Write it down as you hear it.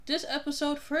This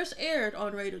episode first aired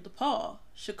on Radio DePaul,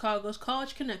 Chicago's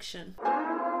College Connection.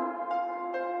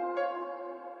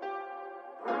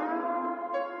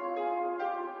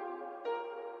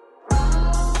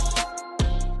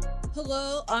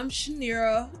 Hello, I'm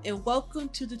Shanira, and welcome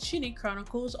to the Chinny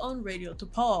Chronicles on Radio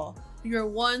DePaul, your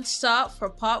one stop for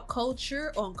pop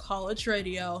culture on college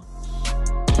radio.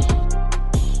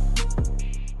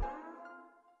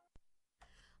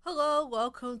 Hello,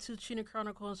 welcome to Chinny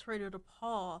Chronicles Radio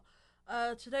DePaul.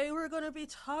 Today we're going to be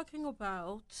talking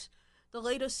about the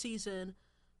latest season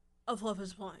of Love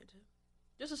is Blind.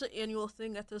 This is an annual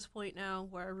thing at this point now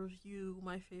where I review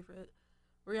my favorite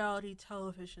reality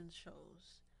television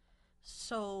shows.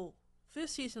 So, fifth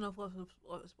season of Love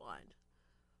is Blind.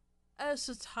 As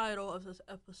the title of this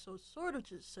episode sort of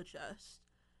just suggests,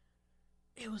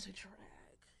 it was a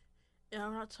drag. And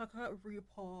I'm not talking about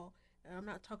RuPaul, and I'm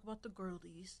not talking about the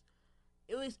girlies.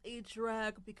 It was a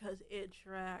drag because it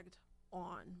dragged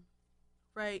on.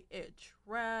 Right? It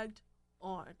dragged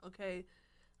on, okay?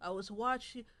 I was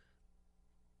watching...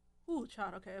 Ooh,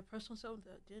 child, okay, I pressed on something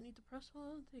that I didn't need to press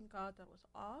on. Thank God that was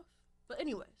off. But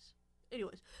anyways.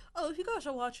 Oh, if you guys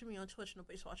are watching me on Twitch,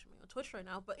 nobody's watching me on Twitch right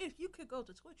now, but if you could go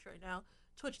to Twitch right now,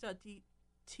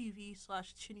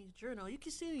 twitch.tv/Chinny's Journal, you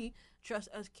can see me dressed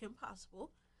as Kim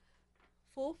Possible.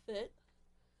 Full fit.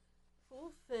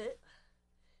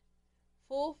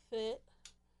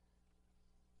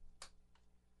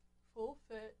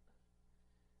 Okay,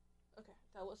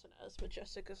 that wasn't as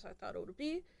majestic as I thought it would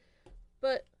be,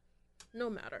 but no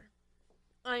matter.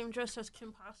 I am dressed as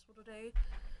Kim Possible today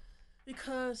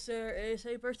because there is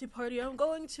a birthday party I'm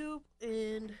going to,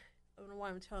 and I don't know why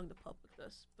I'm telling the public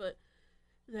this, but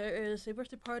there is a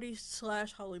birthday party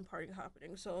 / Halloween party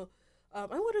happening. So, I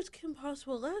went as Kim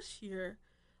Possible last year,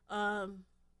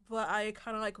 but I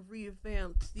kind of like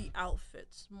revamped the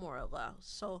outfits more or less.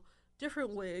 So,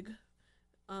 different wig,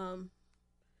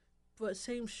 but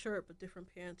same shirt, but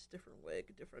different pants, different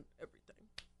wig, different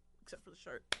everything, except for the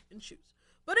shirt and shoes.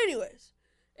 But anyways,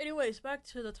 back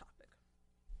to the topic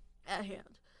at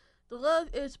hand. The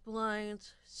Love is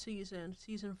Blind season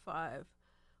 5,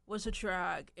 was a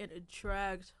drag, and it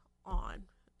dragged on.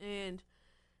 And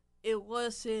it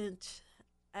wasn't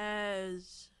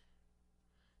as,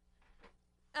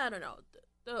 I don't know,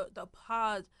 the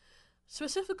pod,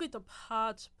 specifically the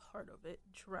pods part of it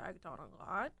dragged on a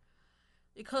lot.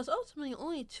 Because ultimately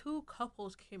only 2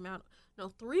 couples came out, no,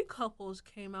 3 couples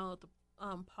came out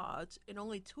of the pods, and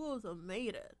only 2 of them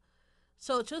made it.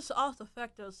 So just off the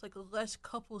fact that it's like less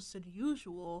couples than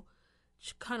usual,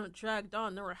 kind of dragged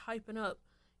on. They were hyping up,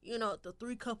 the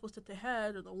 3 couples that they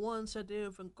had, and the ones that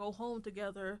didn't even go home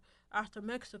together after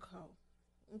Mexico.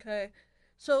 Okay,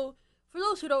 so for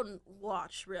those who don't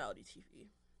watch reality TV,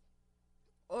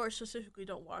 or specifically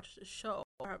don't watch the show,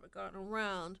 or haven't gotten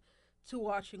around to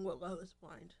watching What Love is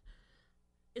Blind,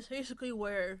 it's basically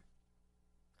where,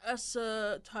 as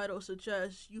the title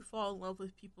suggests, you fall in love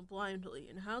with people blindly.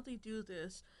 And how they do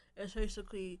this is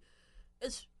basically,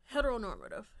 it's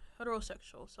heteronormative,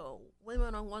 heterosexual. So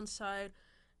women on one side,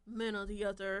 men on the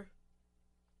other.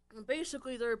 And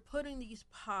basically, they're putting these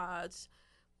pods,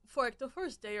 for like the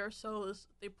first day or so, is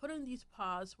they put in these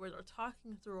pods where they're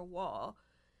talking through a wall.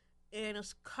 And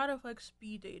it's kind of like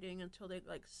speed dating until they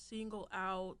like single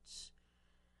out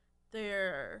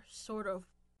their sort of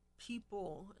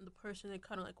people and the person they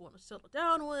kind of like want to settle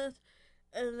down with,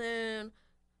 and then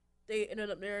they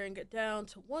ended up narrowing it down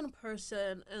to one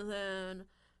person, and then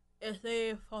if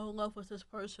they fall in love with this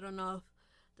person enough,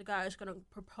 the guy is going to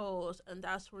propose, and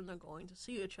that's when they're going to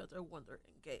see each other when they're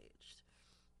engaged.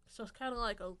 So it's kind of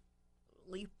like a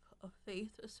leap of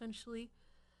faith, essentially.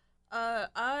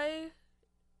 I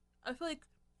feel like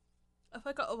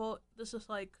this is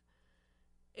like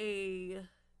a,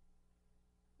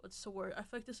 what's the word? I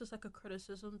feel like this is like a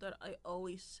criticism that I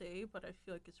always say, but I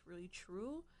feel like it's really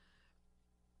true.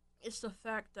 It's the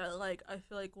fact that, like, I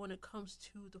feel like when it comes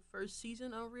to the first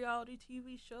season of a reality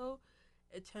TV show,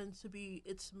 it tends to be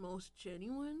its most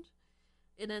genuine.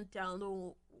 And then down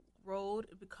the road,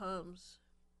 it becomes,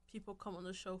 people come on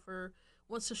the show for,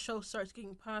 once the show starts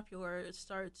getting popular, it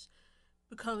starts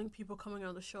becoming people coming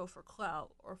on the show for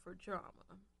clout or for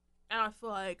drama. And I feel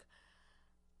like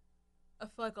a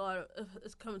lot of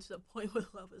it's coming to the point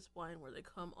with Love is Blind where they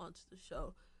come onto the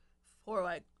show for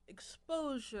like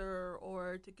exposure,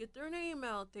 or to get their name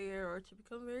out there, or to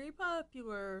become very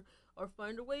popular, or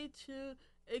find a way to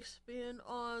expand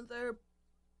on their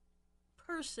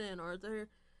person or their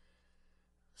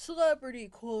celebrity,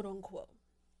 quote unquote.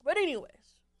 But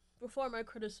anyways, before my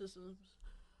criticisms,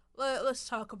 let's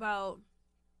talk about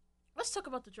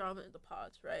the drama in the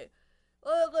pods, right?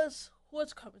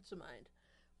 What's coming to mind?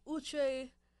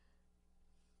 Uche,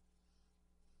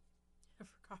 I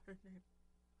forgot her name.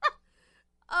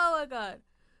 Oh my god.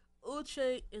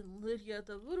 Uche and Lydia,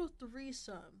 the little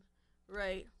threesome,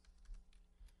 right?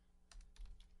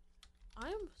 I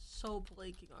am so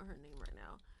blanking on her name right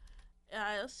now.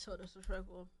 Yeah, that's so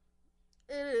disrespectful.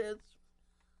 It is.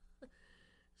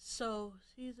 So,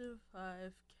 season 5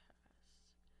 cast.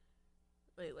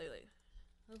 Wait.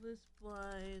 Love is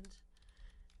Blind.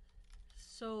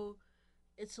 So,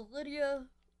 it's Lydia.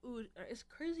 Ooh, it's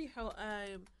crazy how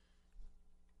I'm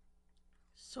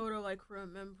sort of like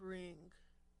remembering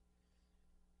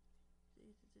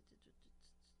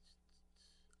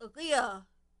Aaliyah,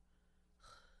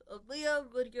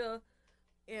 Lydia,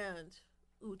 and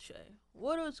Uche.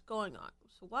 What is going on?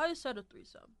 So why is that a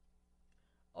threesome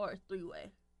or a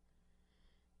three-way?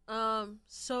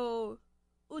 So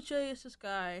Uche is this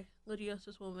guy, Lydia is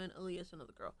this woman, Aaliyah is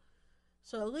another girl.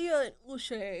 So Aaliyah and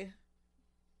Uche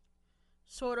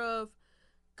sort of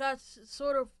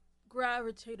sort of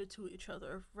gravitated to each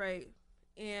other, right?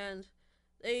 And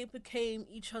they became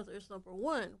each other's number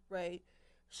one, right?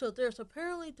 So there's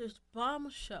apparently this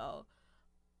bombshell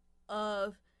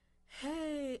of,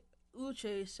 hey,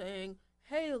 Uche saying,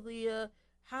 hey, Leah,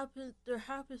 there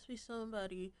happens to be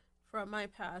somebody from my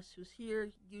past who's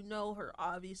here. You know her,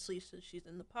 obviously, since she's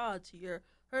in the pods here.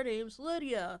 Her name's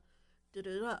Lydia. Da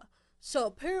da da. So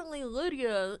apparently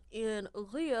Lydia and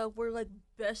Aaliyah were like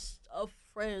best of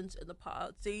friends in the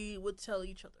pods. They would tell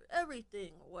each other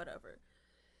everything or whatever.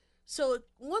 So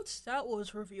once that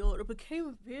was revealed, it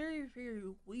became very, very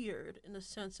weird in the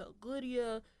sense that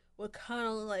Lydia would kind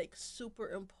of like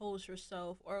superimpose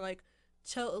herself or like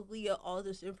tell Aaliyah all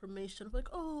this information of like,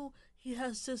 oh, he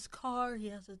has this car, he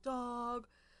has a dog,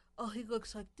 oh, he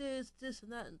looks like this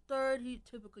and that and third, he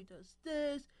typically does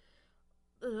this.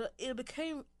 It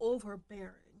became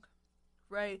overbearing,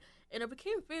 right? And it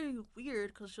became very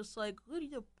weird because just like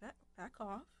Lydia, back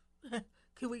off.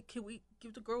 Can we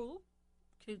give the girl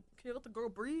can let the girl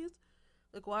breathe?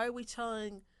 Like, why are we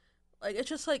telling? Like, it's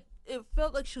just like it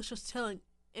felt like she was just telling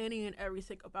any and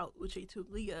everything about Uche to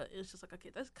Leah. And it's just like, okay,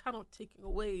 that's kind of taking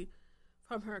away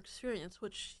from her experience,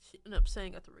 which she ended up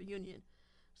saying at the reunion.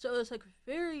 So it's like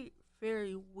very,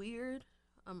 very weird.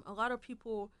 A lot of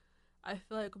people, I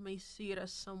feel like, may see it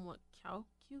as somewhat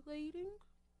calculating.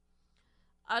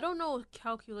 I don't know if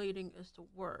calculating is the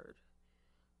word,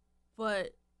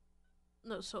 but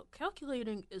no. So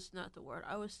calculating is not the word.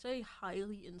 I would say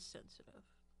highly insensitive.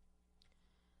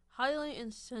 Highly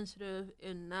insensitive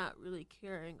and not really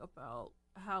caring about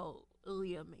how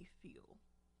Aaliyah may feel.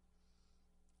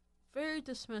 Very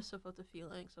dismissive of the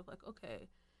feelings of like, okay,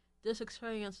 this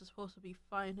experience is supposed to be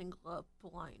finding love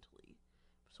blindly.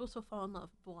 I'm supposed to fall in love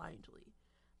blindly.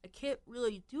 I can't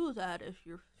really do that if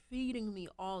you're feeding me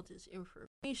all this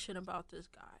information about this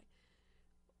guy.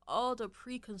 All the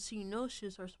preconceived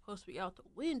notions are supposed to be out the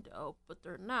window, but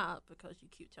they're not because you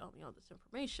keep telling me all this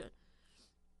information.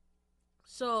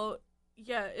 So,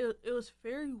 yeah, it was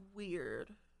very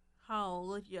weird how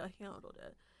Lydia handled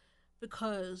it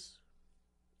because,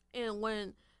 and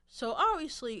when, so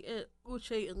obviously,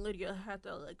 Uche and Lydia had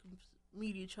to like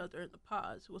meet each other in the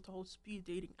pods with the whole speed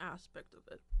dating aspect of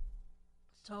it.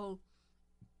 So,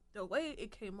 the way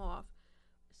it came off,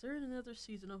 is there another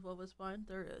season of Love Is Blind?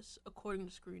 There is, according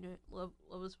to Screen It. Love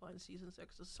Is Blind season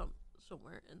 6 is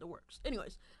somewhere in the works.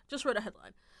 Anyways, just read a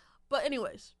headline. But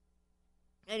anyways,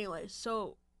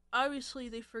 so obviously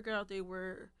they figured out they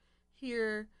were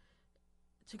here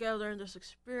together in this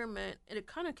experiment, and it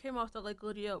kind of came off that like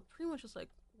Lydia pretty much was like,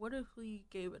 what if we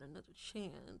gave it another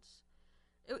chance?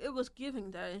 It was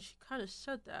giving that, and she kind of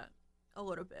said that a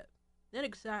little bit. Not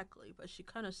exactly, but she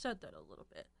kind of said that a little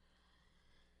bit.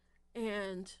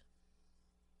 And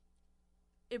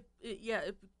it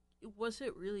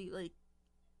wasn't really like,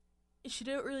 she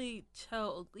didn't really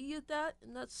tell Aaliyah that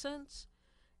in that sense.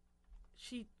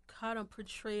 She kind of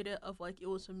portrayed it of like it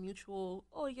was a mutual,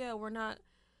 oh yeah, we're not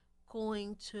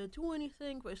going to do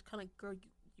anything, but it's kind of, girl,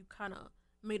 you kind of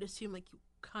made it seem like you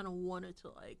kind of wanted to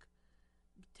like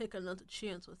take another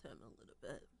chance with him a little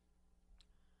bit.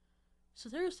 So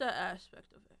there's that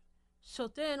aspect of it. So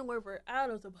then where we're out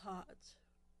of the pods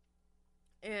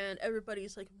and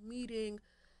everybody's like meeting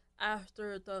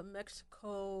after the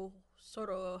Mexico sort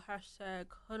of hashtag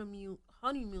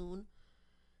honeymoon.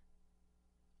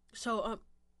 So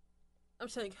I'm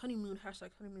saying honeymoon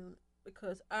hashtag honeymoon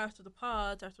because after the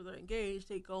pods, after they're engaged,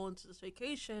 they go into this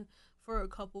vacation for a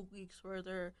couple weeks where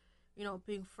they're,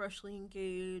 being freshly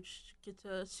engaged, get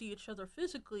to see each other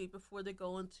physically before they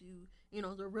go into,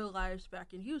 their real lives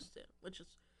back in Houston, which is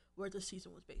where the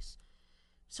season was based.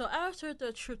 So after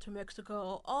the trip to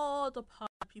Mexico, all the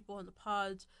people in the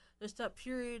pods, there's that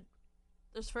period.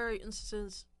 There's various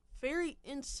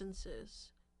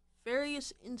instances.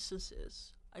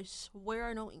 I swear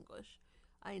I know English.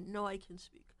 I know I can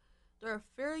speak. There are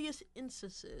various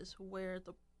instances where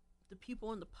the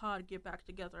people in the pod get back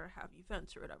together and have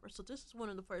events or whatever. So this is one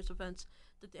of the first events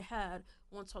that they had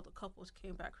once all the couples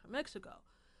came back from Mexico.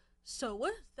 So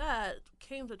with that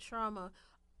came the trauma.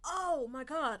 Oh my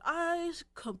god, I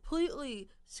completely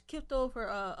skipped over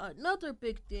another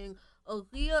big thing.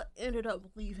 Aaliyah ended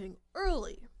up leaving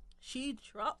early. She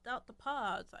dropped out the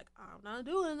pods. Like, I'm not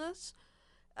doing this.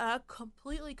 I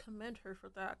completely commend her for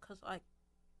that because, like,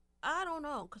 I don't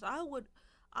know. Because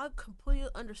I completely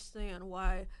understand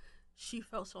why she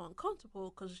felt so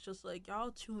uncomfortable because it's just like, y'all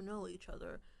two know each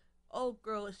other. Oh,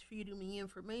 girl is feeding me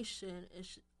information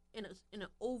in an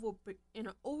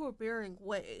overbearing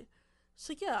way.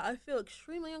 So yeah, I feel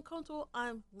extremely uncomfortable.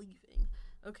 I'm leaving.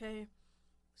 Okay.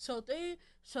 So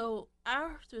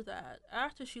after that,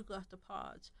 after she left the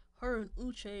pods, her and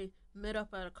Uche met up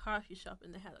at a coffee shop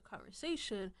and they had a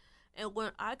conversation. And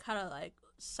when I kind of like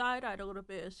side eyed a little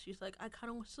bit, she's like, "I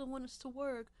kind of still want us to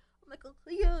work." I'm like,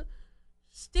 "Aaliyah,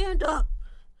 stand up,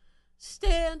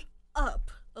 stand up,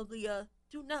 Aaliyah.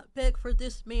 Do not beg for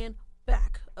this man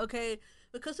back, okay?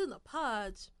 Because in the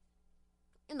past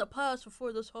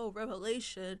before this whole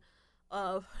revelation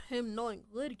of him knowing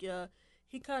Lydia,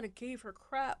 he kind of gave her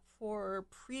crap for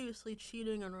previously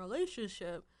cheating in a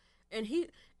relationship, and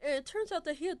it turns out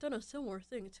that he had done a similar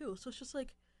thing too. So it's just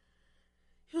like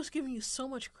he was giving you so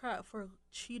much crap for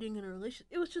cheating in a relationship.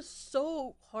 It was just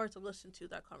so hard to listen to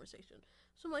that conversation.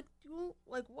 So I'm like,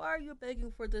 why are you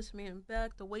begging for this man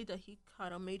back? The way that he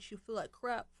kind of made you feel like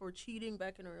crap for cheating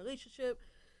back in a relationship,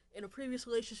 in a previous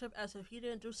relationship, as if he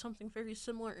didn't do something very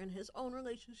similar in his own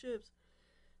relationships.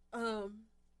 Um,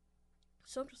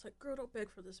 so I'm just like, girl, don't beg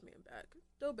for this man back.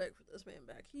 Don't beg for this man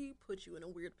back. He put you in a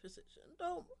weird position.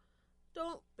 Don't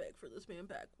beg for this man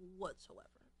back whatsoever.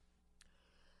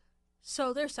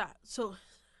 So there's that. So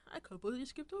I completely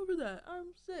skipped over that. I'm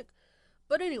sick.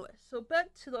 But anyway, so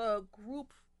back to the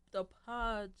group, the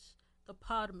pod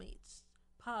mates,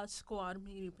 pod squad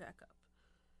meeting back up.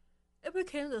 It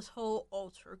became this whole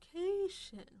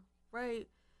altercation, right?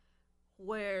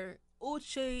 Where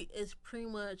Uche is pretty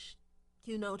much,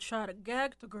 try to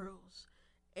gag the girls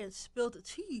and spill the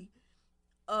tea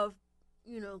of,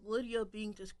 Lydia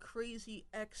being this crazy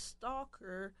ex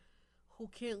stalker who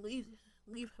can't leave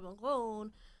him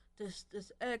alone. This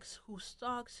ex who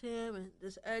stalks him, and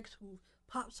this ex who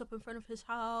pops up in front of his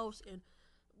house and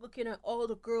looking at all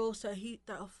the girls that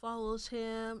follows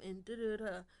him and da da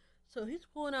da. So he's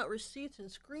pulling out receipts and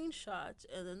screenshots,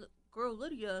 and then the girl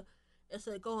Lydia is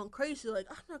like going crazy, like,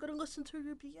 I'm not gonna listen to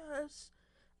your BS.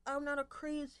 I'm not a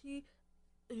crazy,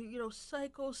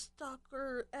 psycho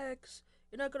stalker ex.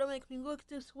 You're not gonna make me look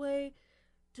this way.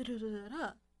 Da da da da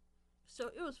da. So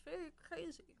it was very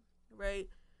crazy, right?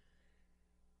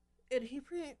 And he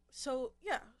pretty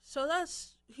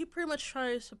much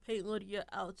tries to paint Lydia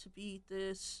out to be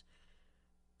this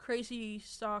crazy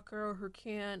stalker who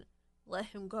can't let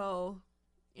him go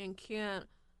and can't,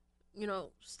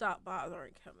 stop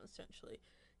bothering him, essentially.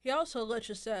 He also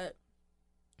alleges that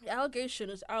the allegation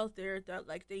is out there that,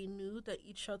 like, they knew that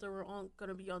each other were going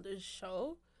to be on this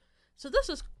show. So this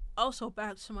is also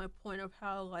back to my point of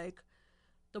how, like,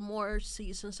 the more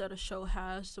seasons that a show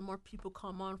has, the more people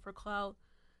come on for clout.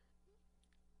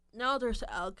 Now there's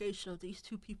the allegation of these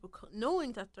two people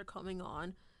knowing that they're coming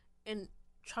on and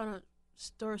trying to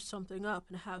stir something up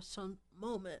and have some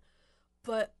moment.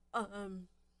 But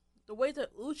the way that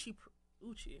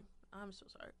I'm so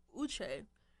sorry, Uche,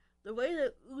 the way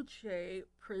that Uche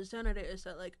presented it is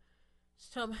that, like,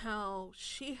 somehow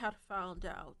she had found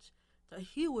out that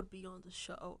he would be on the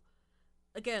show.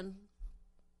 Again,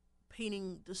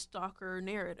 painting the stalker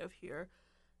narrative here.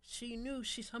 She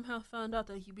somehow found out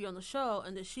that he'd be on the show,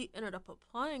 and that she ended up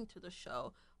applying to the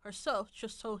show herself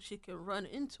just so she could run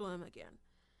into him again.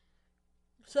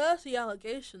 So that's the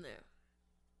allegation there.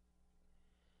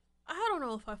 I don't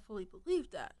know if I fully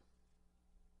believe that.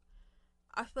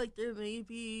 I feel like there may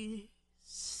be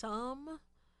some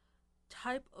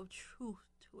type of truth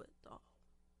to it, though,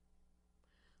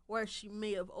 where she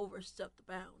may have overstepped the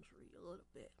boundary a little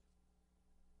bit.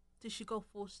 Did she go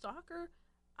full stalker?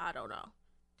 I don't know.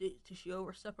 Did she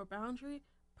overstep her boundary?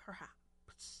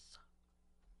 Perhaps.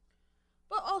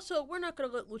 But also, we're not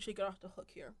gonna let Uche get off the hook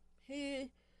here.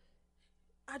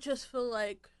 I just feel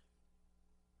like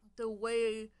the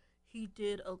way he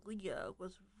did Aaliyah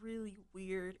was really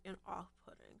weird and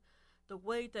off-putting. The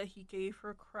way that he gave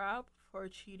her crap for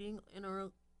cheating in a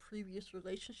previous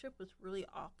relationship was really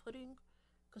off-putting,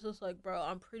 because it's like, bro,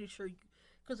 I'm pretty sure you,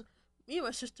 because me and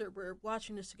my sister were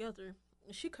watching this together,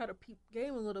 and she kind of peeped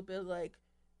game a little bit, like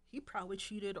he probably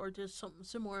cheated or did something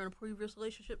similar in a previous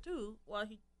relationship too. While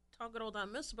he talking all that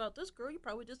mess about this girl, you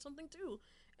probably did something too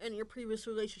in your previous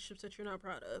relationships that you're not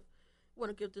proud of. You want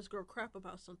to give this girl crap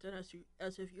about something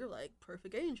as if you're like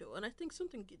perfect angel, and I think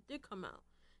something did come out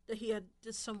that he had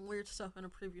did some weird stuff in a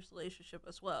previous relationship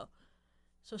as well.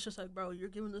 So it's just like, bro, you're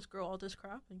giving this girl all this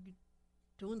crap, and you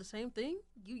doing the same thing.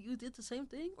 You did the same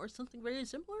thing or something very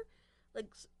similar. Like,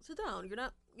 sit down.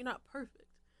 You're not perfect.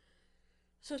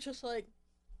 So it's just like,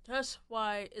 that's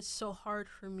why it's so hard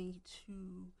for me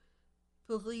to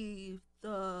believe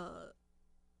the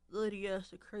Lydia's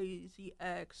the crazy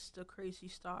ex, the crazy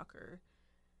stalker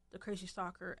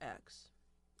ex.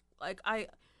 Like I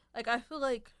feel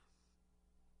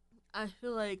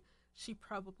like she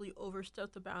probably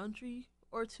overstepped the boundary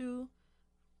or two,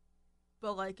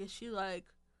 but like is she like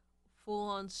full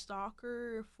on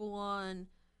stalker, full on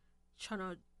trying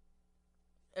to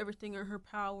everything in her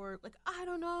power? Like I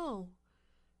don't know,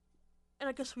 and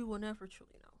I guess we will never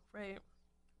truly know, right?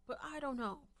 But I don't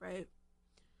know, right?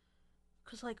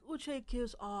 Because like Uche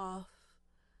gives off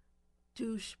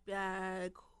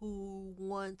douchebag who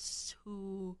wants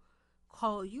to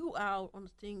call you out on the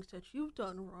things that you've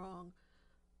done wrong,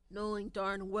 knowing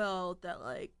darn well that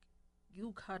like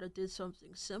you kind of did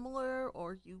something similar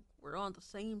or you were on the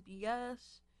same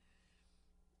BS.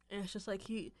 And it's just like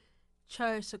he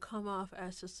tries to come off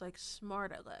as just like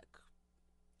smart aleck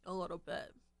a little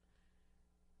bit.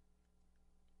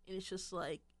 And it's just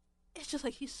like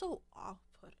he's so off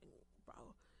putting,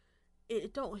 bro.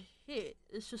 It don't hit.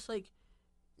 It's just like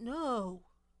no,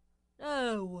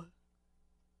 no.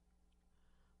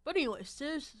 But anyways,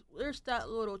 there's that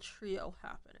little trio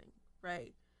happening,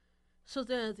 right? So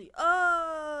then the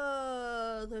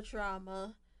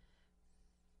drama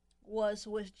was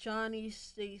with Johnny,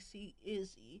 Stacy,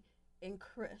 Izzy, and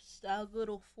Chris. That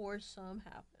little foursome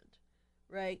happened,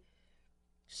 right?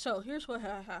 So here's what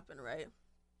had happened, right?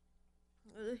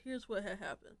 Here's what had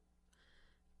happened.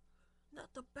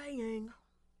 Not the banging,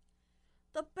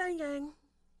 the banging.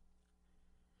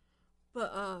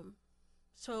 But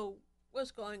so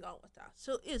what's going on with that?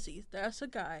 So Izzy, that's a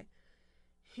guy.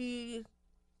 He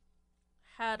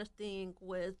had a thing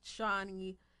with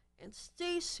Johnny and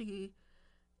Stacy,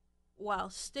 while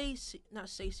Stacy, not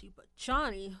Stacy, but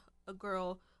Johnny, a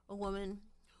girl, a woman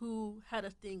who had a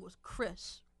thing with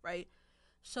Chris, right?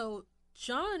 So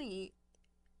Johnny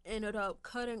ended up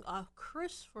cutting off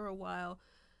Chris for a while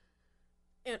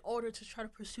in order to try to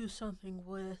pursue something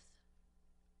with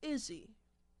Izzy.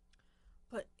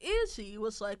 But Izzy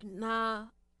was like, nah,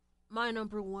 my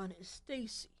number one is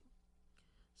Stacy.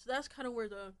 So that's kind of where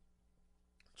the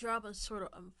drama sort of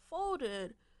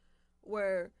unfolded,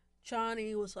 where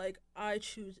Johnny was like, I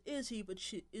choose Izzy, but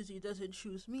Izzy doesn't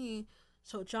choose me.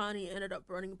 So Johnny ended up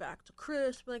running back to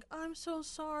Chris, like, I'm so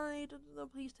sorry,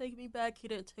 please take me back. He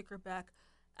didn't take her back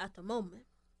at the moment.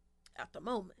 At the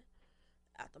moment.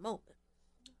 At the moment.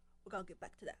 We're gonna get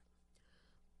back to that.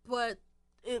 But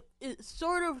it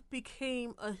sort of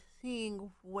became a thing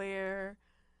where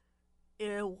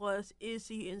it was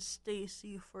Izzy and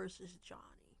Stacy versus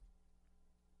Johnny.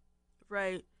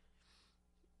 Right?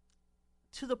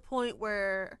 To the point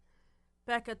where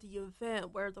back at the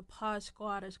event where the pod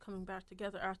squad is coming back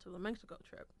together after the Mexico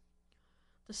trip.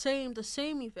 The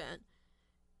same event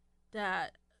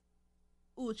that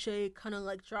Uche kind of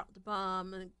like dropped the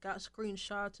bomb and got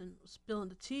screenshots and was spilling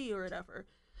the tea or whatever.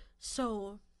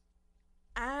 So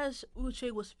as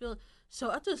Uche was spilling,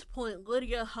 so at this point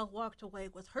Lydia had walked away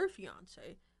with her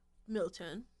fiance,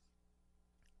 Milton.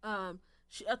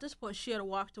 She at this point she had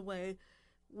walked away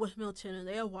with Milton and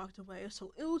they had walked away.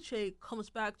 So Uche comes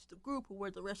back to the group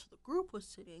where the rest of the group was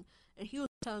sitting and he was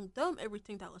telling them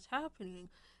everything that was happening.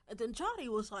 And then Johnny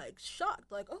was like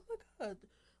shocked, like, oh my god.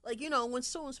 Like, when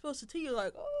someone spills the tea, you're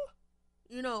like,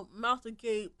 oh, mouth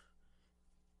agape.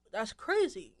 That's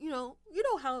crazy. You know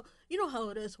how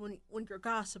it is when you're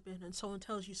gossiping and someone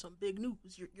tells you some big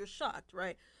news. You're shocked,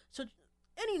 right? So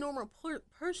any normal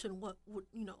person would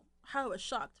have a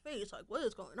shocked face, like what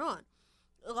is going on?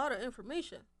 A lot of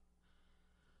information.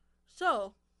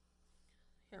 So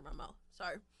here my mouth.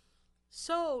 Sorry.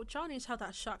 So Johnny's had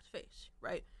that shocked face,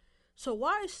 right? So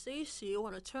why is Stacy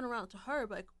want to turn around to her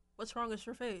like, what's wrong with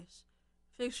your face?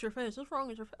 Fix your face. What's wrong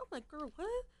with your face? I'm like, girl,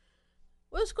 what?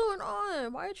 What's going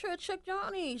on? Why are you trying to check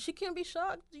Johnny? She can't be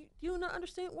shocked. Do you not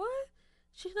understand what?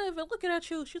 She's not even looking at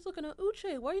you. She's looking at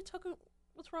Uche. Why are you talking?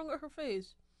 What's wrong with her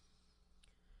face?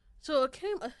 So it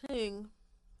came a thing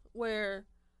where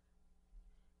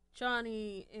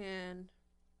Johnny and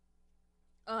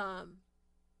um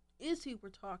Izzy were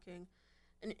talking,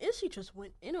 and Izzy just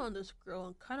went in on this girl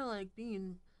and kind of like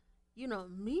being,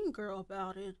 mean girl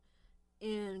about it,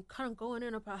 and kind of going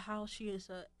in about how she is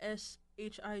a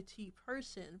SHIT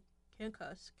person. Can't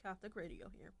cuss, Catholic radio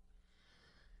here.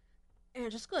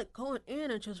 And just like going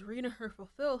in and just reading her for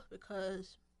filth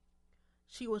because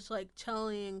she was like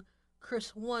telling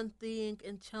Chris one thing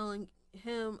and telling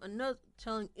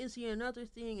Izzy another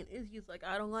thing, and Izzy's like,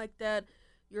 I don't like that.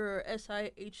 You're a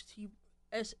SHIT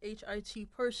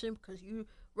person because you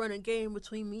run a game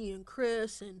between me and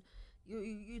Chris, and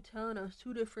you telling us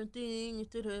two different things.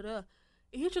 Da da da.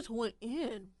 He just went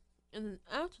in, and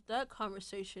after that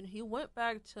conversation, he went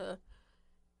back to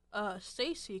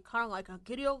Stacy, kind of like a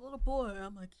giddy old little boy.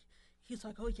 He's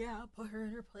like, oh yeah, I'll put her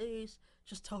in her place.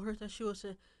 Just tell her that she was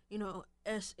a,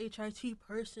 SHIT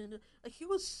person. Like, he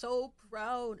was so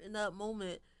proud in that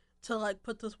moment to like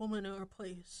put this woman in her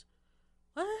place.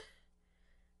 What?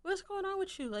 What's going on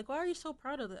with you? Like, why are you so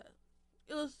proud of that?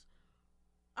 It was.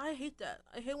 I hate that.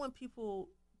 I hate when people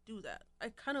do that. I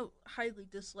kind of highly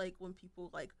dislike when people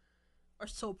like are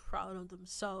so proud of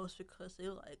themselves because they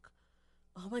like,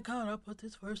 oh my god, I put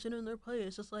this person in their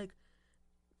place. It's like,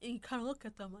 and you kind of look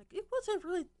at them like, it wasn't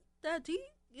really that deep.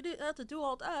 You didn't have to do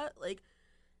all that. Like,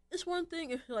 it's one thing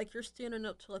if like you're standing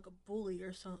up to like a bully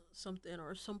or something,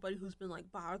 or somebody who's been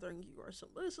like bothering you or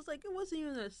something. But it's just like it wasn't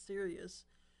even that serious.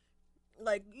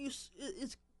 Like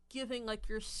it's giving like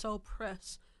you're so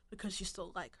pressed because you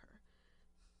still like her,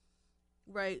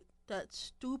 right? That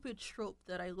stupid trope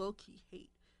that I low key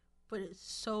hate, but it's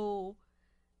so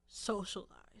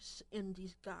socialized in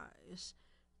these guys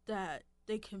that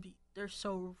they're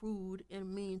so rude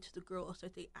and mean to the girls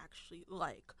that they actually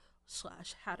like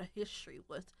slash had a history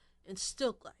with and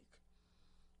still like,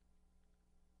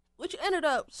 which ended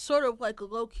up sort of like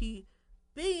low key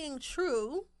being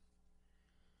true,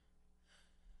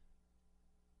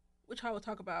 which I will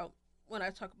talk about when I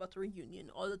talk about the reunion,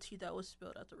 all the tea that was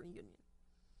spilled at the reunion.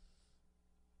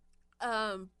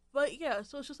 But yeah,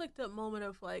 so it's just like that moment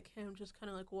of like him just kind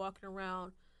of like walking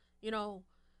around, you know,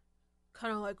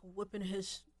 kind of like whipping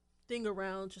his thing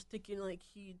around, just thinking like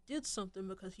he did something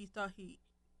because he thought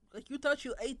like you thought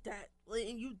you ate that, like,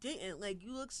 and you didn't. Like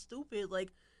you look stupid,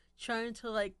 like trying to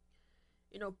like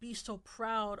be so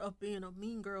proud of being a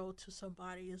mean girl to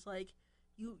somebody. Is like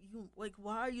you like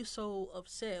why are you so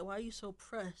upset? Why are you so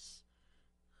pressed?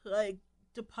 Like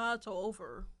the pods are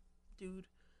over, dude.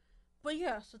 But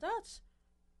yeah, so that's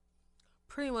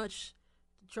pretty much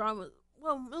the drama.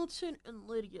 Well, Milton and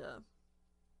Lydia.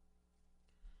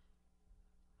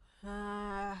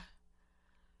 Ah,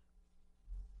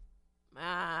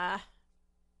 ah,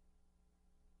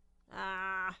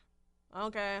 ah.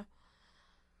 Okay.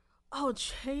 Oh,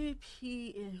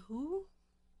 JP and who?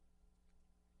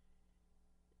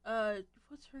 Uh,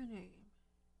 what's her name?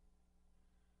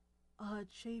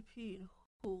 JP and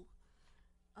who?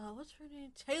 What's her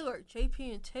name? Taylor.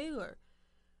 JP and Taylor.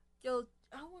 Yo,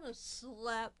 I want to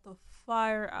slap the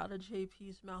fire out of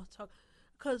JP's mouth talk,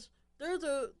 cause they're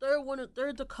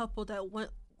the couple that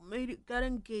got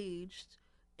engaged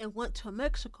and went to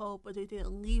Mexico, but they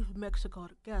didn't leave Mexico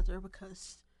together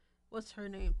because what's her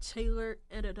name? Taylor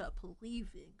ended up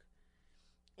leaving,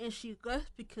 and she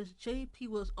left because JP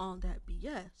was on that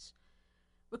BS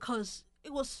because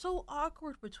it was so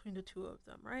awkward between the two of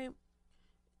them, right?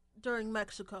 During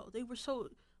Mexico, they were so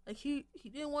like he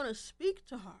didn't want to speak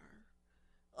to her.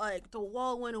 Like the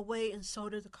wall went away, and so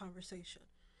did the conversation.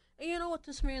 And you know what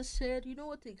this man said? You know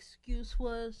what the excuse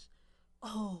was?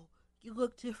 Oh, you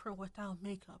look different without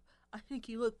makeup. I think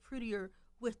you look prettier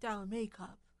without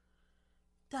makeup.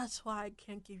 That's why I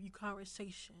can't give you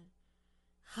conversation.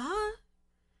 Huh?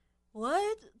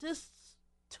 What? This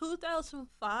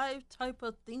 2005 type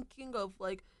of thinking of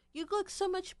like, you look so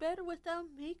much better without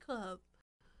makeup.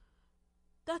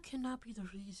 That cannot be the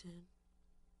reason.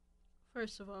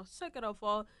 First of all. Second of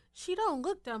all, she don't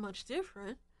look that much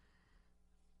different.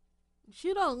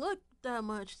 She don't look that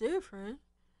much different.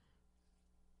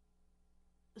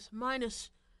 It's minus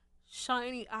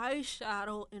shiny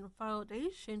eyeshadow and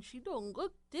foundation. She don't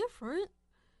look different.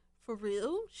 For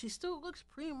real. She still looks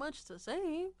pretty much the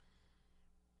same.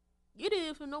 You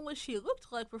didn't even know what she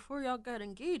looked like before y'all got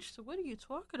engaged, so what are you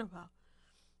talking about?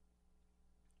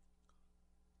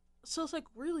 So it's like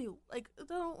really like that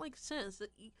don't make sense. That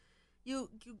you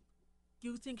you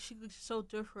you think she looks so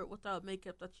different without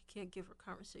makeup that you can't give her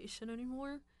conversation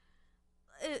anymore?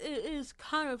 It is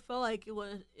kind of felt like it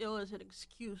was an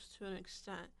excuse to an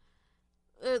extent.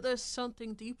 There's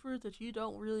something deeper that you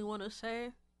don't really want to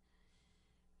say,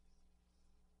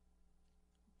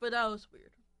 but that was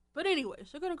weird. But anyways,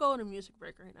 we're gonna go on a music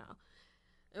break right now.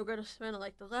 And we're gonna spend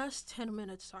like the last 10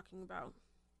 minutes talking about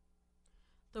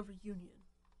the reunion,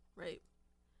 right?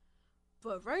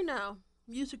 But right now,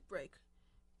 music break.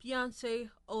 Beyonce,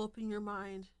 Open Your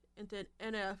Mind, and then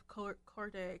NF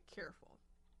Corday, Careful.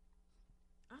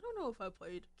 I don't know if I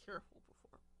played Careful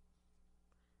before,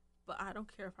 but I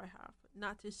don't care if I have.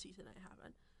 Not this season, I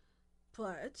haven't.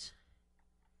 But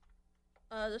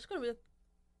there's gonna be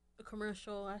a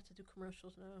commercial. I have to do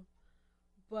commercials now,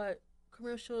 but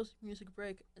commercials, music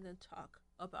break, and then talk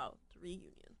about the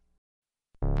reunion.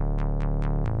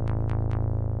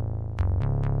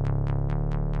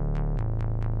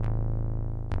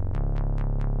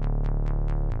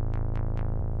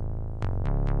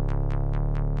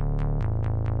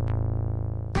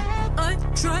 I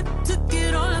tried to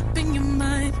get all up in your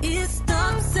mind. It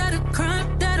stops at a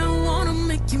crime that I wanna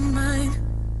make you mine.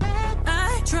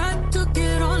 I tried to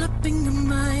get all up in your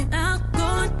mind. I'll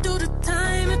go through the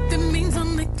time if it means I'll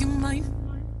make you mine.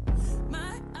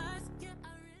 My eyes, yeah, I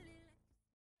really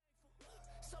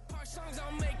like. Some part songs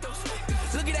I'll make those.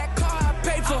 Look at that car I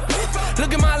paid for.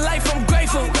 Look at my life, I'm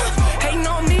grateful. Hating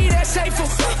on me, that's hateful.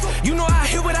 You know I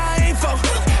hit what I aim for.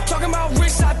 Talking about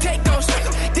risks, I take those.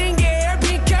 Didn't get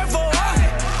here, be careful.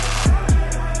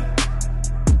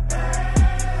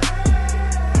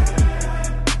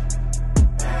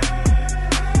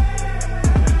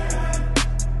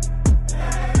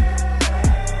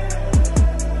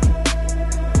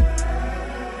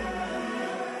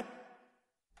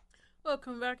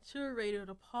 Welcome back to Radio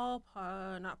the Paul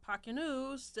not Pocket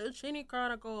News, the Cheney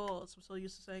Chronicles. I'm so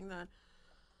used to saying that.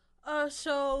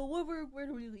 So where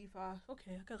do we leave off?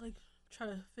 Okay, I got try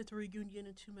to fit the reunion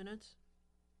in 2 minutes,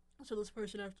 so this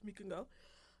person after me can go.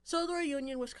 So the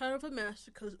reunion was kind of a mess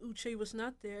because Uche was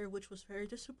not there, which was very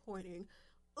disappointing.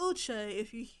 Uche,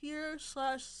 if you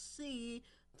hear/see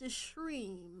the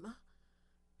stream,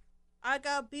 I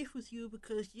got beef with you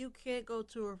because you can't go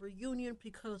to a reunion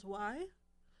because why?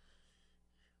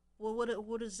 Well,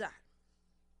 what is that?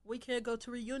 We can't go to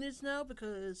reunions now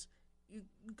because you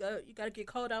gotta get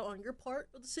called out on your part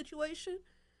of the situation.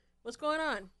 What's going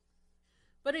on?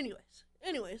 But anyways,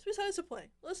 besides the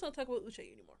point, let's not talk about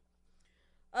Uche anymore.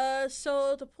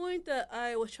 So the point that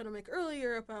I was trying to make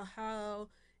earlier about how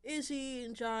Izzy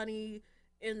and Johnny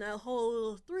and that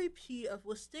whole 3P of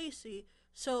with Stacy.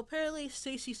 So apparently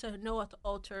Stacy said no at the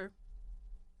altar,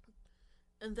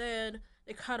 and then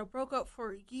they kind of broke up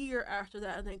for a year after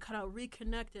that, and then kind of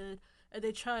reconnected, and I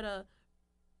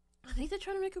think they're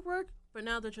trying to make it work, but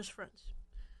now they're just friends.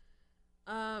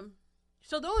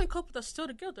 So the only couple that's still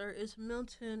together is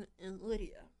Milton and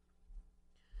Lydia.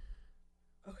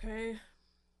 Okay.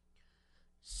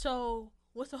 So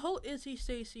with the whole Izzy,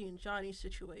 Stacy, and Johnny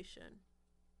situation,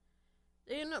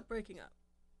 they ended up breaking up.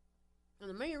 And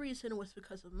the main reason was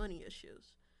because of money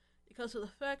issues. Because of the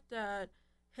fact that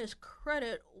his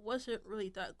credit wasn't really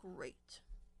that great.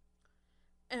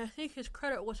 And I think his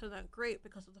credit wasn't that great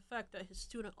because of the fact that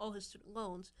all his student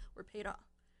loans were paid off.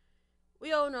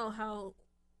 We all know how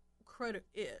credit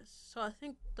is. So I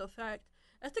think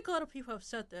a lot of people have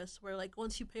said this, where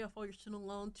once you pay off all your student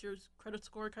loans, your credit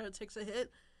score kind of takes a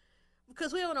hit.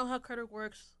 Because we all know how credit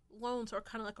works. Loans are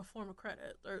kind of like a form of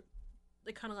credit.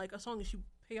 They kind of as long as you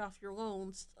pay off your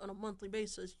loans on a monthly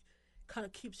basis, kind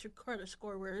of keeps your credit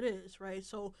score where it is, right?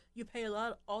 So you pay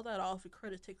all that off, your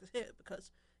credit takes a hit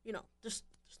because, there's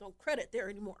no credit there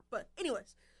anymore. But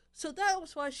anyways, so that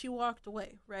was why she walked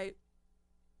away, right?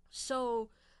 So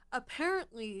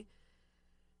apparently,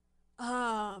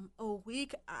 a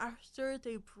week after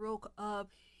they broke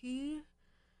up, he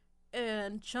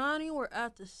and Johnny were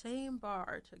at the same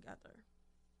bar together.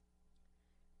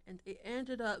 And they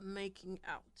ended up making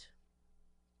out.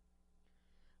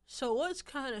 So what's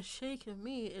kind of shaking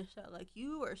me is that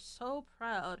you are so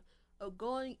proud of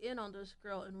going in on this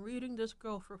girl and reading this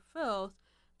girl for filth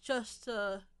just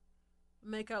to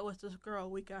make out with this girl a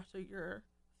week after your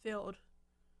failed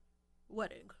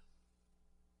wedding.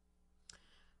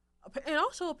 And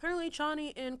also apparently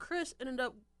Johnny and Chris ended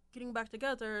up getting back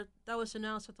together. That was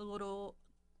announced at the little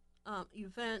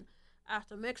event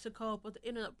after Mexico, but they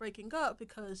ended up breaking up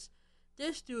because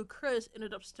this dude, Chris,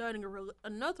 ended up starting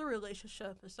another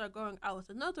relationship and started going out with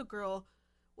another girl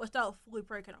without fully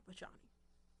breaking up with Johnny.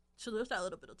 So there's that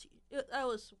little bit of tea. That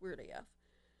was weird AF.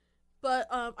 But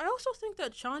I also think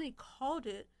that Johnny called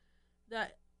it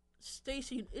that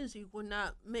Stacy and Izzy would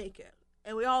not make it.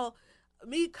 And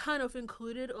me kind of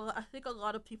included, I think a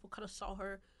lot of people kind of saw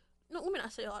her. No, let me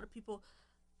not say a lot of people.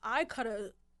 I kind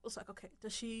of was like, okay,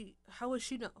 how would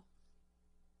she know?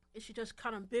 Is she just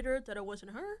kind of bitter that it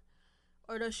wasn't her?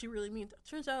 Or does she really mean that?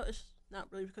 Turns out it's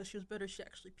not really because she was bitter. She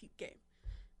actually peeped game.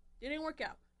 It didn't work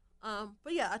out.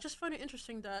 But yeah, I just find it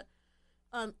interesting that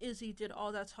Izzy did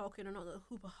all that talking and all the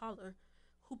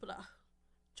hoopla,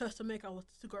 just to make out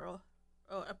with the girl.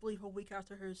 I believe a week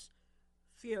after his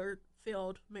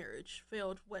failed marriage,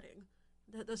 failed wedding.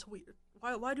 That's weird.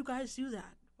 Why do guys do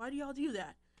that? Why do y'all do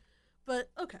that?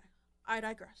 But okay, I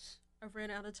digress. I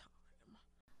ran out of time.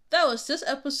 That was this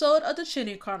episode of the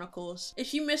Chinny Chronicles.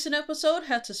 If you missed an episode,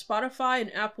 head to Spotify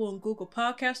and Apple and Google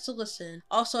Podcasts to listen.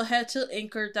 Also head to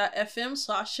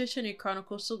anchor.fm/Chinny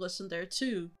Chronicles to listen there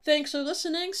too. Thanks for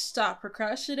listening, stop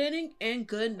procrastinating, and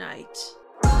good night.